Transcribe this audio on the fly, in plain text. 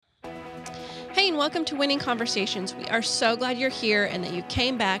morning. Welcome to Winning Conversations. We are so glad you're here and that you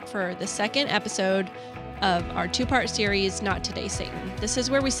came back for the second episode of our two-part series, Not Today, Satan. This is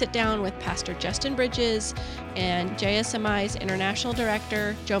where we sit down with Pastor Justin Bridges and JSMI's International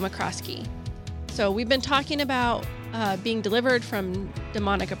Director, Joe McCroskey. So we've been talking about being delivered from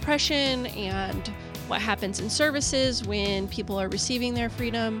demonic oppression and what happens in services when people are receiving their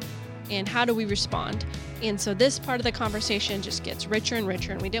freedom and how do we respond. And so this part of the conversation just gets richer and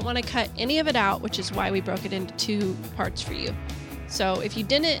richer, and we didn't want to cut any of it out, which is why we broke it into two parts for you. So if you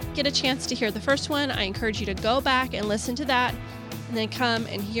didn't get a chance to hear the first one, I encourage you to go back and listen to that and then come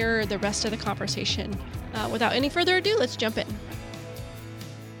and hear the rest of the conversation. Without any further ado, let's jump in.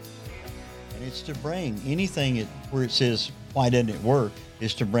 And it's to bring anything where it says, why doesn't it work,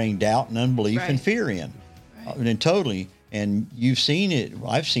 is to bring doubt and unbelief and fear in. And totally. And you've seen it,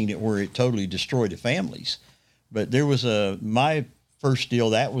 I've seen it where it totally destroyed the families. But there was my first deal,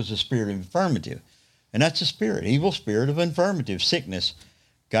 that was a spirit of infirmity. And that's a spirit, evil spirit of infirmity, sickness.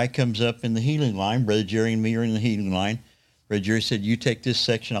 Guy comes up in the healing line, Brother Jerry and me are in the healing line. Brother Jerry said, you take this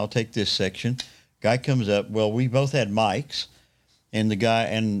section, I'll take this section. Guy comes up, well, we both had mics. And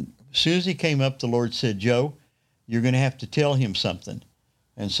as soon as he came up, the Lord said, Joe, you're going to have to tell him something.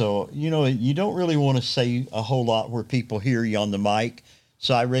 And so, you don't really want to say a whole lot where people hear you on the mic.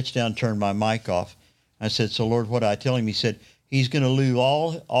 So I reached down and turned my mic off. I said, so Lord, what did I tell him? He said, he's going to lose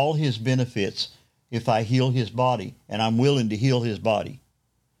all his benefits if I heal his body, and I'm willing to heal his body.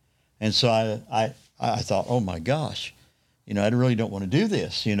 And so I thought, oh my gosh, I really don't want to do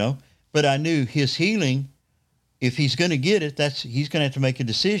this, But I knew his healing, if he's going to get it, he's going to have to make a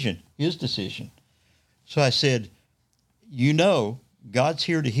decision, his decision. So I said, God's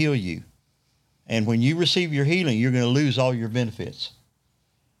here to heal you. And when you receive your healing, you're going to lose all your benefits.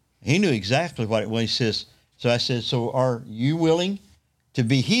 He knew exactly what it was. He says, so I said, so are you willing to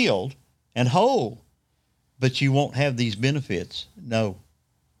be healed and whole, but you won't have these benefits? No.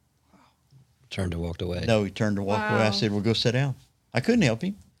 Turned and walked away. No, he turned and walked away. I said, well, go sit down. I couldn't help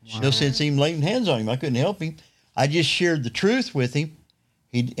him. Wow. No sense even laying hands on him. I couldn't help him. I just shared the truth with him.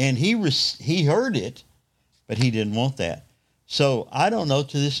 He heard it, but he didn't want that. So I don't know,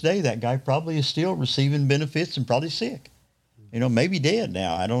 to this day, that guy probably is still receiving benefits and probably sick. Maybe dead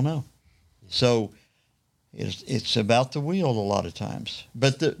now. I don't know. So it's about the will a lot of times.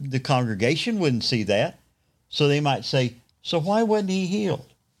 But the congregation wouldn't see that. So they might say, so why wasn't he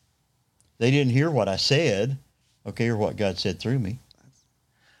healed? They didn't hear what I said, or what God said through me.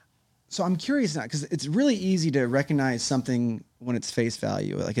 So I'm curious now, because it's really easy to recognize something when it's face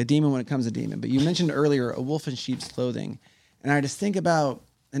value, like a demon when it comes to demon. But you mentioned earlier a wolf in sheep's clothing. And I just think about,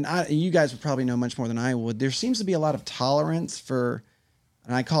 and you guys would probably know much more than I would, there seems to be a lot of tolerance for,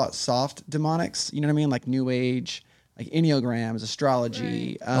 and I call it soft demonics, you know what I mean? Like New Age, like Enneagrams,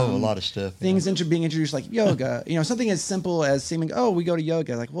 astrology. Right. A lot of stuff. Things being introduced like yoga, something as simple as seeming, we go to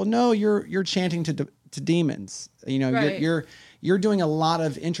yoga. Like, well, no, you're chanting to demons. Right. You're doing a lot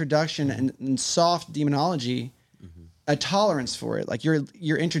of introduction and soft demonology, a tolerance for it. Like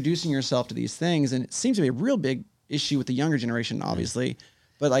you're introducing yourself to these things, and it seems to be a real big issue with the younger generation, obviously,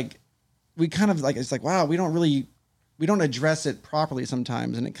 but like we kind of like, it's like, wow, we don't address it properly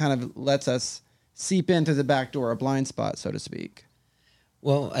sometimes, and it kind of lets us seep into the back door, a blind spot, so to speak.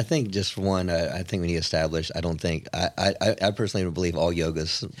 Well, I think just for one, I think we need to establish. I personally don't believe all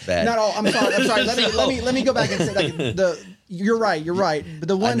yoga's bad. Not all. I'm sorry. Let me go back and say like you're right. But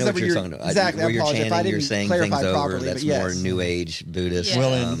the ones that were exactly. Where I apologize if I didn't you're saying clarify things properly. over. That's yes. more New Age Buddhist. Yeah.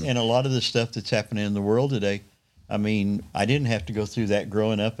 Well, and a lot of the stuff that's happening in the world today. I mean, I didn't have to go through that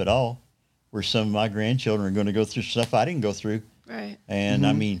growing up at all, where some of my grandchildren are going to go through stuff I didn't go through. Right. And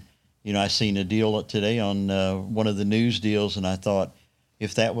I mean, I seen a deal today on one of the news deals, and I thought,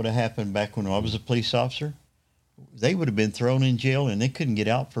 if that would have happened back when I was a police officer, they would have been thrown in jail and they couldn't get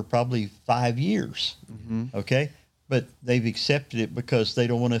out for probably 5 years. Mm-hmm. Okay. But they've accepted it because they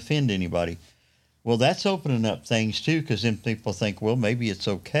don't want to offend anybody. Well, that's opening up things too, because then people think, well, maybe it's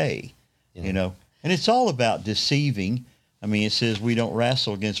okay, And it's all about deceiving. I mean, it says we don't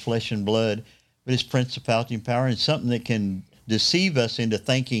wrestle against flesh and blood, but it's principality and power, and something that can deceive us into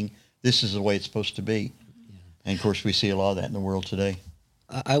thinking this is the way it's supposed to be. Yeah. And, of course, we see a lot of that in the world today.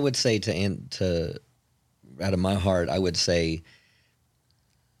 I would say to out of my heart, I would say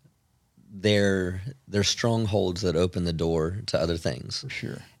they're strongholds that open the door to other things. For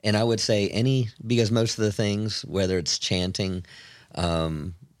sure. And I would say because most of the things, whether it's chanting,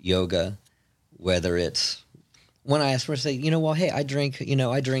 yoga, whether it's when I asked her, I say, well, hey, I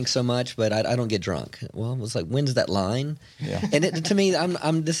drink so much, but I don't get drunk. Well, it was like, when's that line? Yeah. And to me,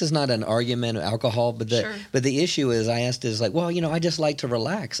 this is not an argument of alcohol, but the issue is, I asked is like, well, I just like to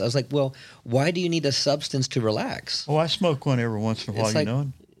relax. I was like, well, why do you need a substance to relax? Oh, I smoke one every once in a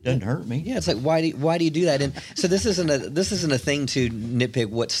while, It doesn't hurt me. Yeah, it's like, why do you do that? And so this isn't a thing to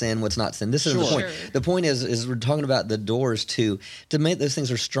nitpick what's sin, what's not sin. This is the point. Sure. The point is we're talking about the doors to make those things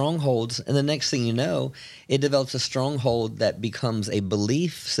are strongholds, and the next thing you know, it develops a stronghold that becomes a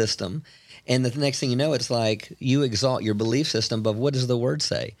belief system, and the next thing you know, it's like you exalt your belief system, but what does the word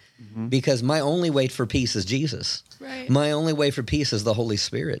say? Mm-hmm. Because my only way for peace is Jesus. Right. My only way for peace is the Holy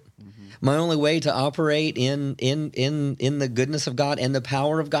Spirit. Mm-hmm. My only way to operate in the goodness of God and the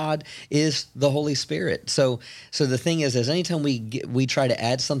power of God is the Holy Spirit. So the thing is anytime we try to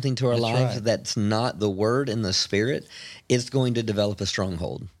add something to our lives that's not the Word and the Spirit, it's going to develop a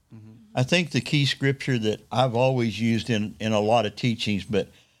stronghold. Mm-hmm. I think the key scripture that I've always used in a lot of teachings, but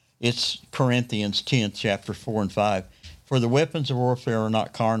it's Corinthians 10, chapter 4 and 5. For the weapons of warfare are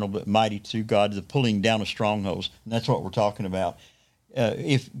not carnal, but mighty through God, the pulling down of strongholds. And that's what we're talking about.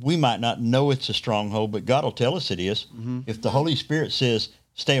 If we might not know it's a stronghold, but God will tell us it is. Mm-hmm. If the Holy Spirit says,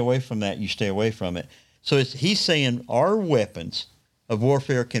 stay away from that, you stay away from it. So he's saying our weapons of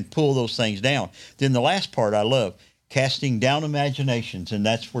warfare can pull those things down. Then the last part I love, casting down imaginations, and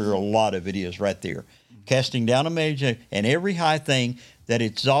that's where a lot of it is right there. Mm-hmm. Casting down imagination and every high thing that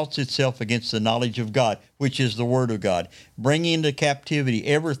exalts itself against the knowledge of God, which is the Word of God, bringing into captivity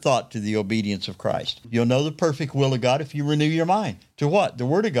every thought to the obedience of Christ. You'll know the perfect will of God if you renew your mind. To what? The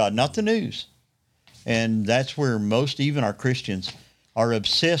Word of God, not the news. And that's where most, even our Christians, are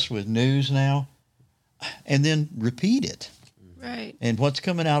obsessed with news now, and then repeat it. Right. And what's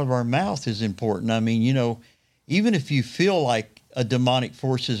coming out of our mouth is important. I mean, even if you feel like a demonic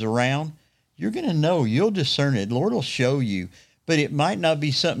force is around, you're going to know. You'll discern it. The Lord will show you. But it might not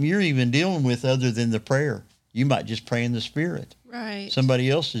be something you're even dealing with other than the prayer. You might just pray in the Spirit. Right. Somebody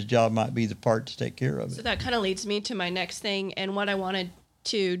else's job might be the part to take care of it. So that kind of leads me to my next thing. And what I wanted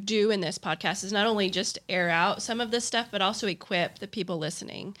to do in this podcast is not only just air out some of this stuff, but also equip the people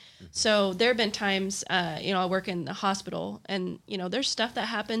listening. So there have been times, I work in the hospital, and, there's stuff that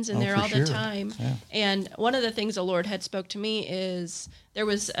happens in there all the time. Yeah. And one of the things the Lord had spoke to me is there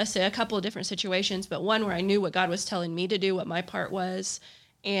was a couple of different situations, but one where I knew what God was telling me to do, what my part was,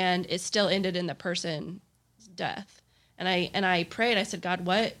 and it still ended in the person's death. And I prayed. I said, God,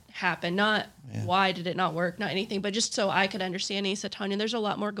 what happened? Not why did it not work, not anything, but just so I could understand. And he said, Tanya, there's a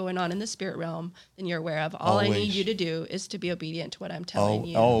lot more going on in the spirit realm than you're aware of. All I need you to do is to be obedient to what I'm telling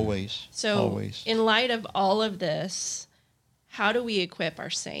you. Always. So in light of all of this, how do we equip our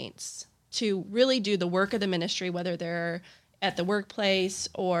saints to really do the work of the ministry, whether they're at the workplace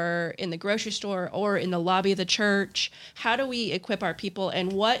or in the grocery store or in the lobby of the church? How do we equip our people,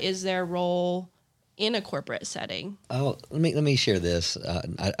 and what is their role in a corporate setting? Oh, let me share this.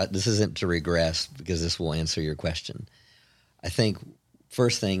 This isn't to regress, because this will answer your question. I think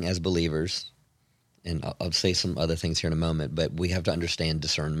first thing as believers, and I'll say some other things here in a moment, but we have to understand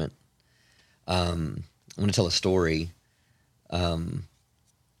discernment. I'm going to tell a story.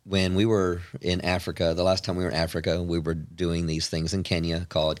 When we were in Africa, the last time we were in Africa, we were doing these things in Kenya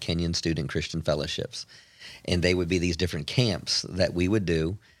called Kenyan Student Christian Fellowships. And they would be these different camps that we would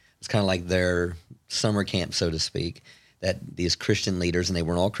do. It's kind of like their summer camp, so to speak, that these Christian leaders, and they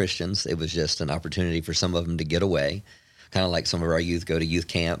weren't all Christians. It was just an opportunity for some of them to get away, kind of like some of our youth go to youth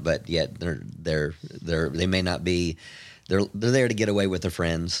camp, but yet they may not be. They're there to get away with their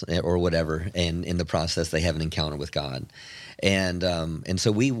friends or whatever, and in the process they have an encounter with God. And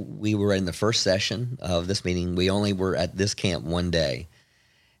so we were in the first session of this meeting. We only were at this camp one day.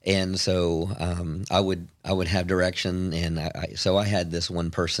 And so I would have direction, and so I had this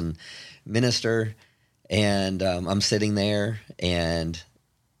one person minister, and I'm sitting there, and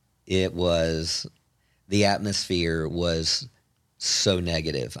the atmosphere was so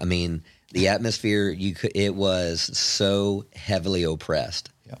negative. I mean, the atmosphere it was so heavily oppressed,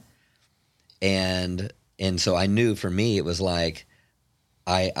 and so I knew for me it was like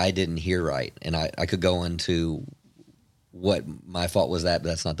I didn't hear right, and I could go into what my fault was but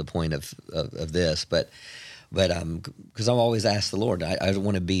that's not the point of this. But because I've always asked the Lord, I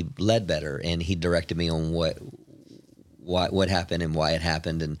want to be led better, and He directed me on what happened and why it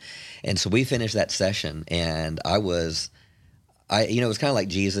happened, and so we finished that session, and it was kind of like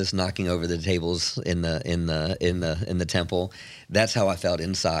Jesus knocking over the tables in the temple. That's how I felt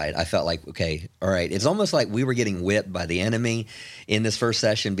inside. I felt like, okay, all right. It's almost like we were getting whipped by the enemy in this first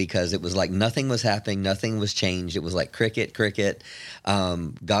session, because it was like nothing was happening, nothing was changed. It was like cricket.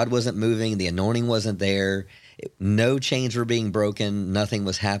 God wasn't moving, the anointing wasn't there. No chains were being broken. Nothing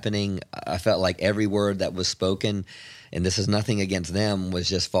was happening. I felt like every word that was spoken, and this is nothing against them, was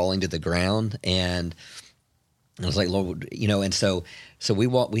just falling to the ground. And I was like, Lord, and so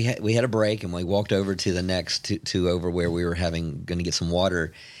we had a break, and we walked over to the next to over where we were going to get some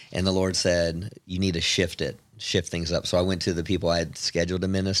water, and the Lord said, you need to shift things up. So I went to the people I had scheduled to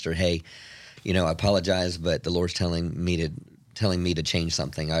minister. Hey, I apologize, but the Lord's telling me to change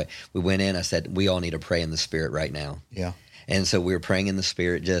something. We went in. I said, we all need to pray in the Spirit right now. Yeah. And so we were praying in the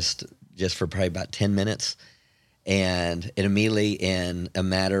Spirit just for probably about 10 minutes, and it immediately, in a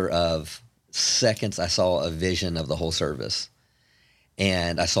matter of seconds, I saw a vision of the whole service.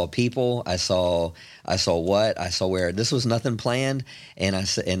 And I saw people, I saw where this was nothing planned. And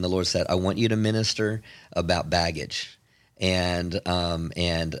the Lord said, I want you to minister about baggage. And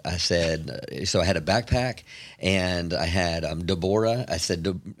I said, so I had a backpack, and I had Deborah. I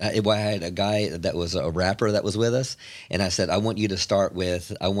said, I had a guy that was a rapper that was with us, and I said, I want you to start with,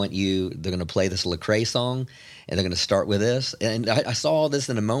 they're going to play this Lecrae song, and they're going to start with this. And I saw all this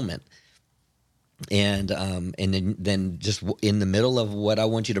in a moment. And then just in the middle of what I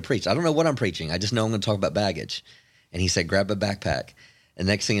want you to preach, I don't know what I'm preaching. I just know I'm going to talk about baggage. And he said, grab a backpack. And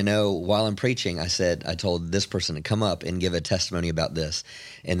next thing you know, while I'm preaching, I told this person to come up and give a testimony about this.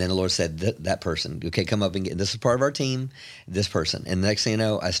 And then the Lord said, that person, okay, come up and this is part of our team, this person. And the next thing you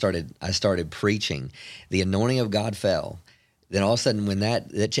know, I started preaching. The anointing of God fell. Then all of a sudden,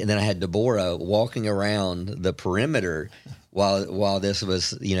 then I had Deborah walking around the perimeter while this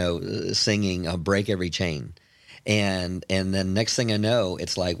was, singing Break Every Chain. And then next thing I know,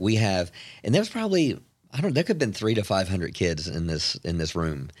 it's like and there was probably, there could have been 300 to 500 kids in this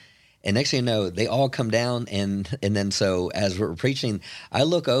room. And next thing you know, they all come down, and then so as we're preaching, I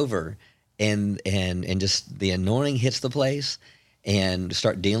look over and just the anointing hits the place, and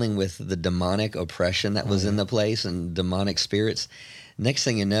start dealing with the demonic oppression that was in the place and demonic spirits. Next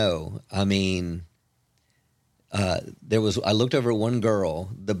thing you know, I looked over one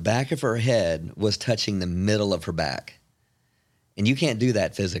girl, the back of her head was touching the middle of her back. And you can't do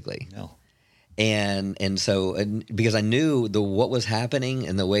that physically. No. And so because I knew what was happening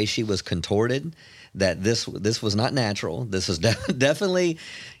and the way she was contorted, that this was not natural. This was definitely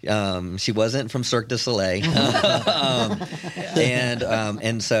she wasn't from Cirque du Soleil.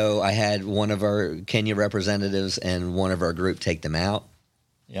 And so I had one of our Kenya representatives and one of our group take them out,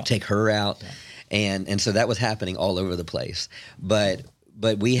 take her out, and so that was happening all over the place. But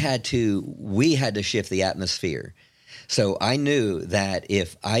we had to shift the atmosphere. So I knew that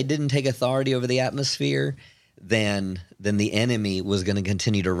if I didn't take authority over the atmosphere, then the enemy was going to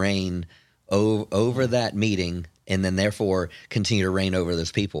continue to reign over that meeting, and then therefore continue to reign over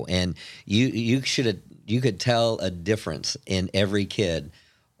those people. And you could tell a difference in every kid,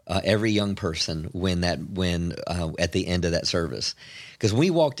 every young person when at the end of that service, because when we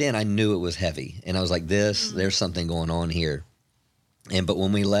walked in, I knew it was heavy, and I was like, there's something going on here. But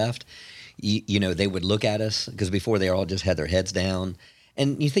when we left, they would look at us, because before they all just had their heads down.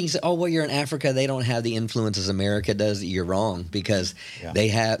 And you think, oh, well, you're in Africa, they don't have the influences America does. You're wrong, because they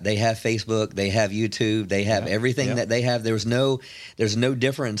have Facebook, they have YouTube, they have everything that they have. There's no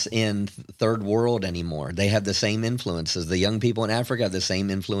difference in third world anymore. They have the same influences. The young people in Africa have the same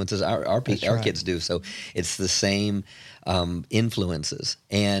influences our kids do. So it's the same influences.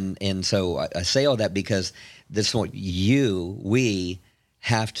 And so I say all that because we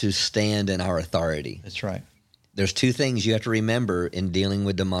have to stand in our authority. That's right. There's two things you have to remember in dealing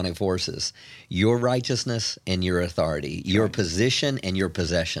with demonic forces: your righteousness and your authority, your position and your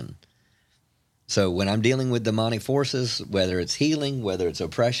possession. So when I'm dealing with demonic forces, whether it's healing, whether it's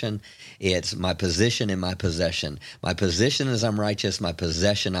oppression, it's my position and my possession. My position is I'm righteous. My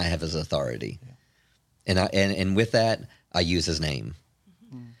possession I have as authority. Yeah. And with that, I use his name.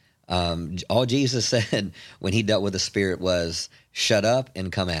 Mm-hmm. All Jesus said when he dealt with the spirit was, shut up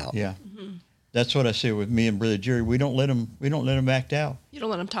and come out. Yeah. Mm-hmm. That's what I say with me and Brother Jerry. We don't let them act out. You don't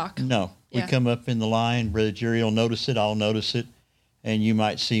let them talk. No. We come up in the line. Brother Jerry will notice it. I'll notice it. And you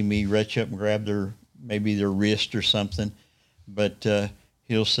might see me reach up and grab their wrist or something. But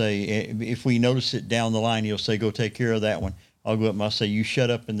he'll say, if we notice it down the line, he'll say, go take care of that one. I'll go up and I'll say, you shut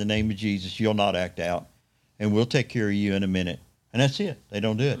up in the name of Jesus. You'll not act out. And we'll take care of you in a minute. And that's it. They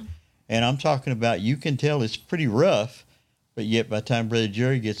don't do it. Mm-hmm. And I'm talking about, you can tell it's pretty rough. But yet, by the time Brother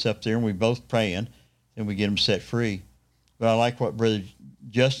Jerry gets up there and we both praying, then we get him set free. But I like what Brother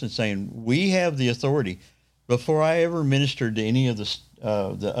Justin's saying. We have the authority. Before I ever ministered to any of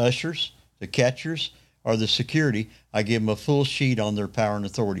the ushers, the catchers, or the security, I give them a full sheet on their power and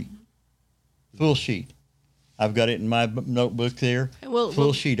authority. Full sheet. I've got it in my notebook there.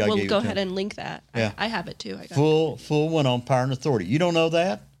 Full sheet. I gave We'll go it to ahead him. and link that. Yeah. I have it too. I got Full one on power and authority. You don't know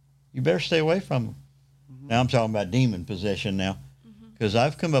that? You better stay away from them. Now I'm talking about demon possession now, because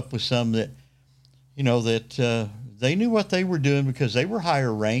I've come up with some that, that they knew what they were doing because they were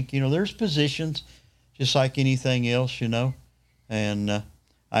higher rank. There's positions just like anything else, and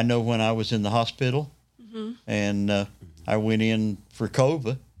I know when I was in the hospital and I went in for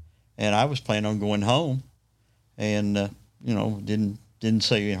COVID and I was planning on going home and, didn't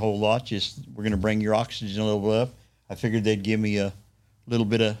say a whole lot. Just, we're going to bring your oxygen level up. I figured they'd give me a little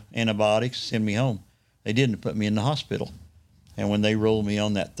bit of antibiotics, send me home. They didn't, put me in the hospital. And when they rolled me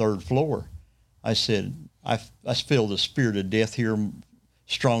on that third floor, I said, I feel the spirit of death here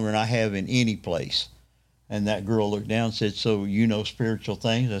stronger than I have in any place. And that girl looked down and said, so you know spiritual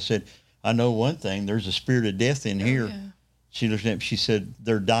things? I said, I know one thing. There's a spirit of death in here. Yeah. She looked at me, she said,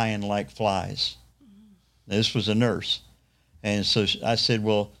 they're dying like flies. Now, this was a nurse. And so I said,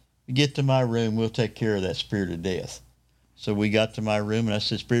 well, get to my room. We'll take care of that spirit of death. So we got to my room, and I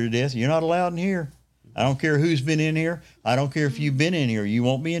said, spirit of death, you're not allowed in here. I don't care who's been in here. I don't care if you've been in here. You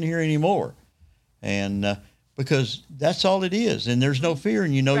won't be in here anymore. And because that's all it is. And there's no fear,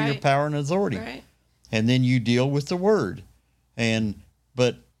 and your power and authority. Right. And then you deal with the word.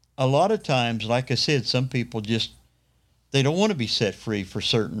 But a lot of times, like I said, some people they don't want to be set free for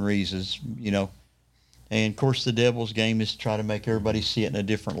certain reasons, And of course, the devil's game is to try to make everybody see it in a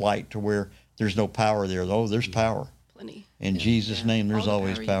different light to where there's no power there. Oh, there's power. Plenty. In Jesus' name, there's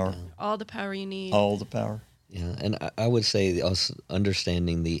always power. All the power you need. All the power. Yeah, and I would say also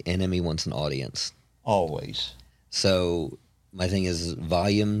understanding the enemy wants an audience. Always. So my thing is,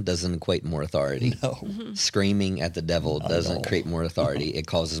 volume doesn't equate more authority. No. Screaming at the devil doesn't create more authority. It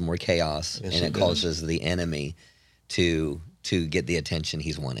causes more chaos, Yes, and it causes the enemy to get the attention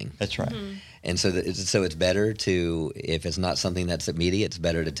he's wanting. That's right. And so it's better to, if it's not something that's immediate, it's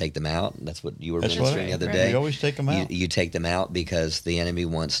better to take them out. That's what you were ministering the other day. You always take them out. You take them out because the enemy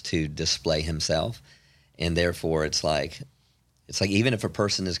wants to display himself, and therefore it's like even if a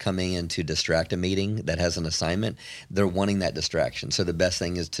person is coming in to distract a meeting that has an assignment, they're wanting that distraction. So the best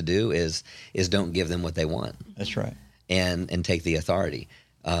thing is to do is don't give them what they want. That's right. And take the authority.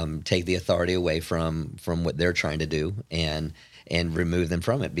 Take the authority away from what they're trying to do and remove them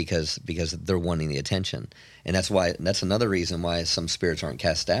from it because they're wanting the attention. And that's another reason why some spirits aren't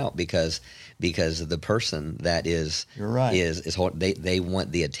cast out because the person that is You're right. is they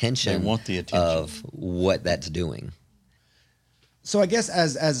want the attention. They want the attention of what that's doing. So I guess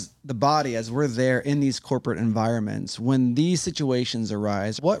as the body, as we're there in these corporate environments, when these situations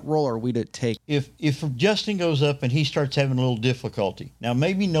arise, what role are we to take? If Justin goes up and he starts having a little difficulty, now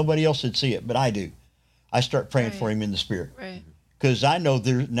maybe nobody else would see it, but I do. I start praying for him in the spirit. Right. Because I know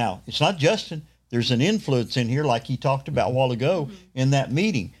now it's not Justin. There's an influence in here, like he talked about a while ago in that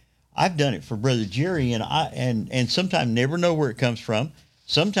meeting. I've done it for Brother Jerry, and sometimes never know where it comes from.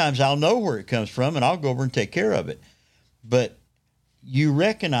 Sometimes I'll know where it comes from, and I'll go over and take care of it. But you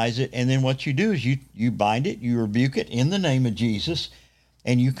recognize it, and then what you do is you bind it, you rebuke it in the name of Jesus,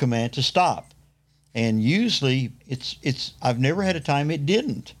 and you command to stop. And usually it's I've never had a time it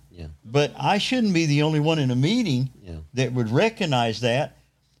didn't. Yeah. But I shouldn't be the only one in a meeting that would recognize that,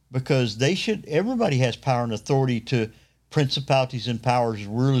 because everybody has power and authority to principalities and powers,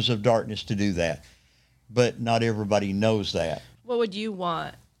 rulers of darkness, to do that. But not everybody knows that. What would you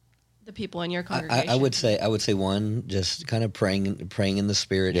want the people in your congregation? I would say one, just kind of praying in the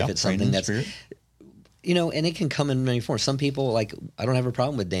spirit. Yeah, if it's something that's, and it can come in many forms. Some people, like, I don't have a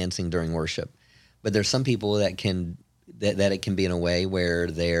problem with dancing during worship, but there's some people that it can be in a way where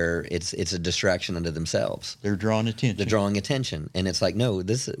it's a distraction unto themselves. They're drawing attention. They're drawing attention, and it's like, no,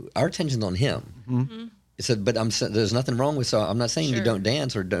 our attention's on Him. Mm-hmm. But there's nothing wrong with. So I'm not saying you don't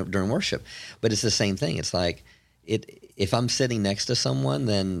dance or during worship, but it's the same thing. It's like if I'm sitting next to someone,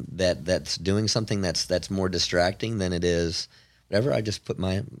 then that's doing something that's more distracting than it is whatever. I just put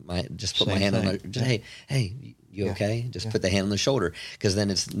my hand on their, hey, you okay? Just put the hand on the shoulder, because then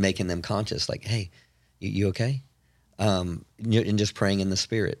it's making them conscious. Like, hey, you okay? And just praying in the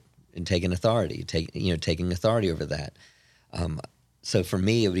spirit and taking authority, taking authority over that. So for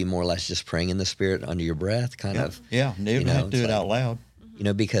me, it would be more or less just praying in the spirit under your breath, kind of. Yeah, you don't have to do it out loud.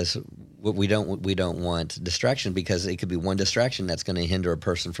 Because we don't want distraction, because it could be one distraction that's going to hinder a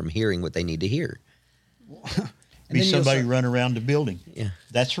person from hearing what they need to hear. Be somebody run around the building. Yeah,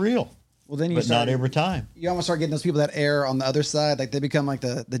 that's real. Well, then but not every time. You almost start getting those people that err on the other side, like they become like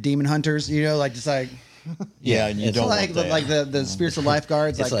the demon hunters, just like. Yeah, and you it's don't like want that. like the spiritual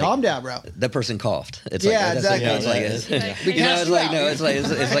lifeguards, It's like, calm down, bro. That person coughed. It's Yeah, like, that's exactly. it's like, Yeah. you know, it's like, no,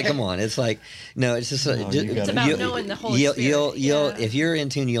 it's like, come on. It's like, no, it's just, It's about knowing the Holy Spirit. You'll, if you're in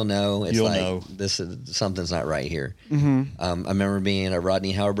tune, you'll know. It's You'll like, know. Something's not right here. Mm-hmm. I remember being at a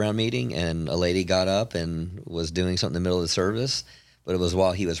Rodney Howard Brown meeting, and a lady got up and was doing something in the middle of the service, but it was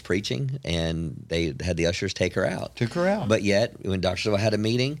while he was preaching, and they had the ushers take her out. Took her out. But yet, when Dr. Silva had a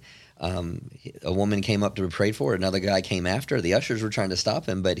meeting, a woman came up to be prayed for. Another guy came after. The ushers were trying to stop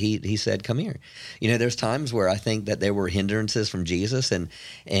him, but he said, "Come here." You know, there's times where I think that there were hindrances from Jesus, and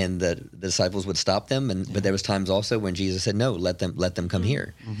the disciples would stop them, but there was times also when Jesus said, "No, let them come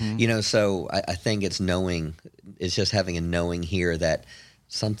here." Mm-hmm. You know, so I think it's knowing. It's just having a knowing here that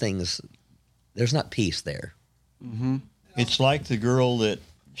there's not peace there. Mm-hmm. It's like the girl that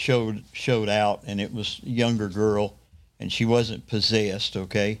showed out, and it was a younger girl, and she wasn't possessed,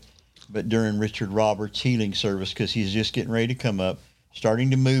 okay? But during Richard Roberts' healing service, because he's just getting ready to come up, starting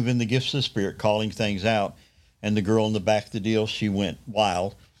to move in the gifts of the Spirit, calling things out, and the girl in the back of the deal, she went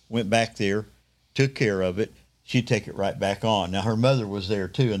wild, went back there, took care of it. She'd take it right back on. Now, her mother was there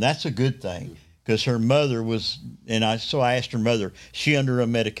too, and that's a good thing, because her mother was, so I asked her mother, she under a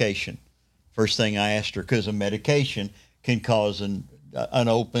medication? First thing I asked her, because a medication can cause an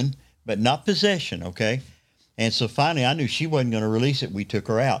open, but not possession, okay? And so finally, I knew she wasn't going to release it. We took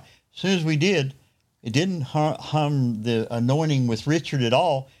her out. As soon as we did, it didn't harm the anointing with Richard at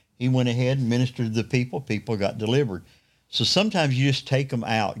all. He went ahead and ministered to the people. People got delivered. So sometimes you just take them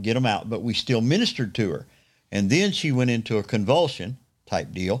out, get them out, but we still ministered to her. And then she went into a convulsion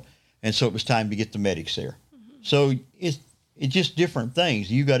type deal, and so it was time to get the medics there. Mm-hmm. So it's just different things.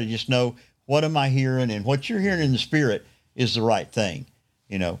 You got to just know, what am I hearing? And what you're hearing in the Spirit is the right thing,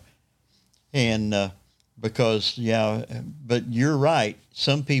 you know. And because, but you're right.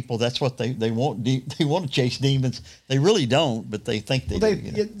 Some people, that's what they want. They want to chase demons. They really don't, but they think they do.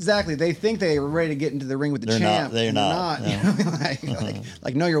 You know? Exactly. They think they were ready to get into the ring with the champ. They're not. No. You know,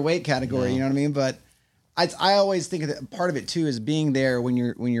 like know your weight category. No. You know what I mean? But I always think that part of it too is being there when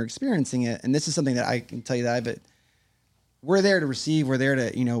you're experiencing it. And this is something that I can tell you but we're there to receive. We're there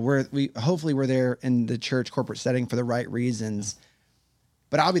to, hopefully we're there in the church corporate setting for the right reasons.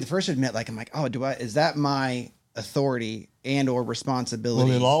 But I'll be the first to admit, I'm like, oh, is that my authority and or responsibility?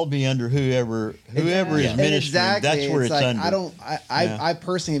 Well, it'll all be under whoever is ministering. Exactly. That's where it's under. I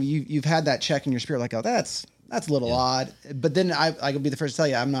personally, you've had that check in your spirit, like, oh, that's a little odd. But then I could be the first to tell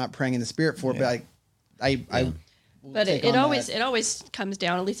you, I'm not praying in the Spirit for it, but But it always comes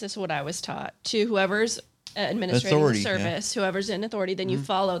down, at least that's what I was taught, to whoever's administrating authority, the service, whoever's in authority, then you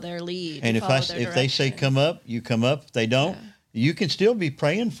follow their lead. And if they say come up, you come up. If they don't, you can still be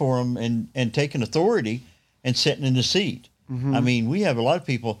praying for them and taking authority and sitting in the seat. Mm-hmm. I mean, we have a lot of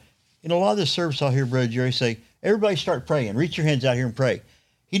people, in a lot of the service I'll hear Brother Jerry say, everybody start praying. Reach your hands out here and pray.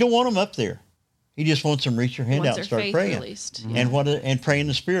 He don't want them up there. He just wants them to reach your hand out and start praying. Released. And pray in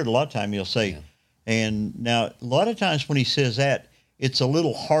the Spirit. A lot of time he'll say. Yeah. And now a lot of times when he says that, it's a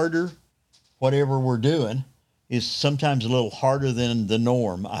little harder. Whatever we're doing is sometimes a little harder than the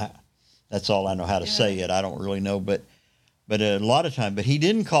norm. That's all I know how to say it. I don't really know, but a lot of times, but he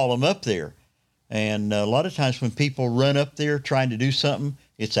didn't call them up there. And a lot of times when people run up there trying to do something,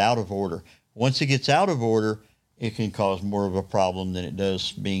 it's out of order. Once it gets out of order, it can cause more of a problem than it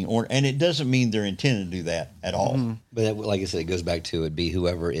does being ordered. And it doesn't mean they're intended to do that at all. Mm-hmm. But like I said, it goes back to it be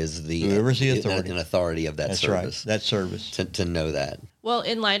whoever's the authority. An authority of that That's service. Right. That service. To know that. Well,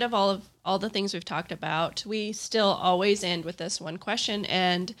 in light of all the things we've talked about, we still always end with this one question.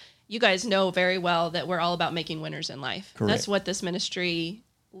 And you guys know very well that we're all about making winners in life. Correct. That's what this ministry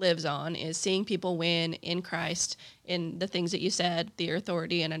lives on, is seeing people win in Christ in the things that you said, their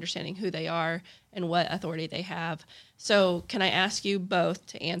authority and understanding who they are and what authority they have. So can I ask you both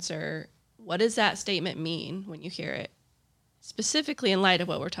to answer, what does that statement mean when you hear it? Specifically in light of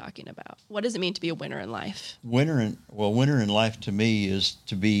what we're talking about. What does it mean to be a winner in life? Winner in life to me is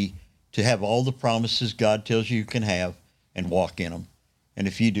to have all the promises God tells you can have and walk in them. And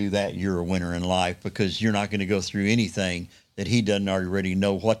if you do that, you're a winner in life, because you're not going to go through anything that he doesn't already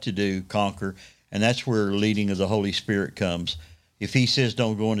know what to do, conquer. And that's where leading of the Holy Spirit comes. If he says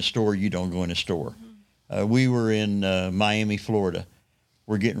don't go in the store, you don't go in the store. Mm-hmm. We were in Miami, Florida.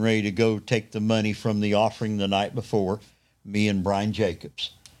 We're getting ready to go take the money from the offering the night before, me and Brian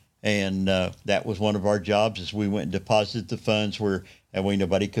Jacobs. And that was one of our jobs, is we went and deposited the funds where that way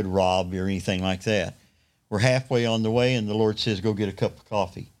nobody could rob or anything like that. We're halfway on the way, and the Lord says, go get a cup of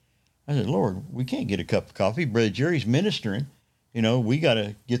coffee. I said, Lord, we can't get a cup of coffee. Brother Jerry's ministering. We got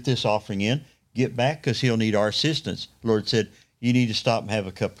to get this offering in, get back, because he'll need our assistance. The Lord said, you need to stop and have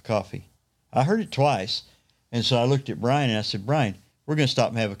a cup of coffee. I heard it twice. And so I looked at Brian and I said, Brian, we're going to stop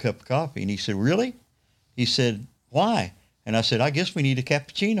and have a cup of coffee. And he said, really? He said, why? And I said, I guess we need a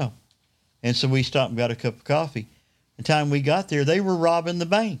cappuccino. And so we stopped and got a cup of coffee. The time we got there, they were robbing the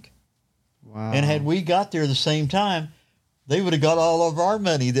bank. Wow. And had we got there the same time, they would have got all of our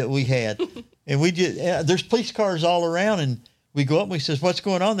money that we had. And we just, there's police cars all around, and we go up and we says, what's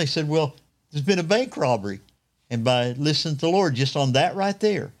going on? They said, well, there's been a bank robbery. And by listening to the Lord, just on that right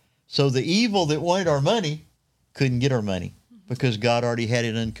there. So the evil that wanted our money couldn't get our money because God already had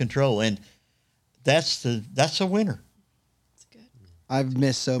it in control. And that's a winner. That's good. I've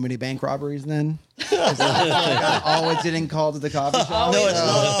missed so many bank robberies then. I'm always getting called to the coffee shop. No, it's not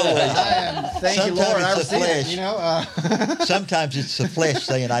always. Thank you, Sometimes Lord. I it's the receive it, flesh. you know. Sometimes it's the flesh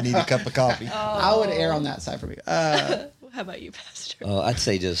saying, I need a cup of coffee. I would err on that side for me. How about you, Pastor? I'd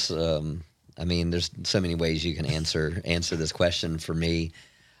say just, there's so many ways you can answer this question. For me,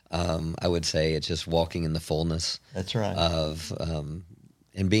 I would say it's just walking in the fullness. That's right. Of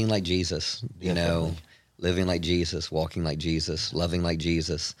and being like Jesus, you Definitely. know, living like Jesus, walking like Jesus, loving like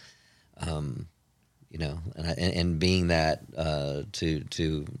Jesus, you know, and being that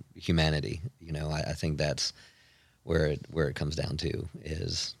to humanity. You know, I think that's where it comes down to,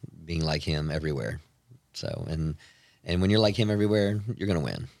 is being like Him everywhere. So and when you're like Him everywhere, you're gonna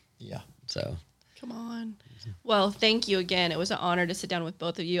win. Yeah. So. Come on. Well, thank you again. It was an honor to sit down with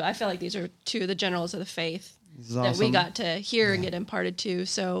both of you. I feel like these are two of the generals of the faith that we got to hear and get imparted to.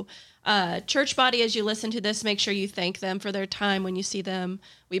 So, church body, as you listen to this, make sure you thank them for their time when you see them.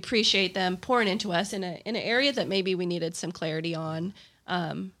 We appreciate them pouring into us in an area that maybe we needed some clarity on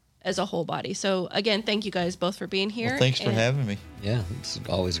as a whole body. So, again, thank you guys both for being here. Well, thanks for having me. Yeah, it's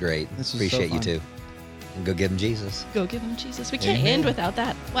always great. This was so Appreciate you fun. too. And go give Him Jesus. Go give Him Jesus. We can't Amen. end without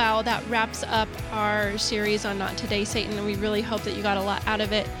that. Wow, that wraps up our series on Not Today, Satan, and we really hope that you got a lot out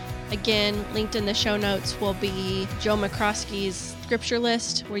of it. Again, linked in the show notes will be Joe McCroskey's scripture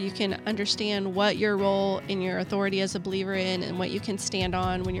list, where you can understand what your role in your authority as a believer in and what you can stand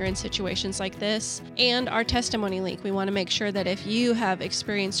on when you're in situations like this, and our testimony link. We want to make sure that if you have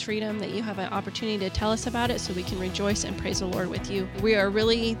experienced freedom, that you have an opportunity to tell us about it so we can rejoice and praise the Lord with you. We are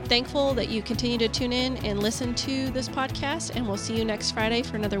really thankful that you continue to tune in and listen to this podcast, and we'll see you next Friday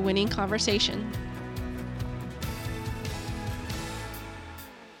for another winning conversation.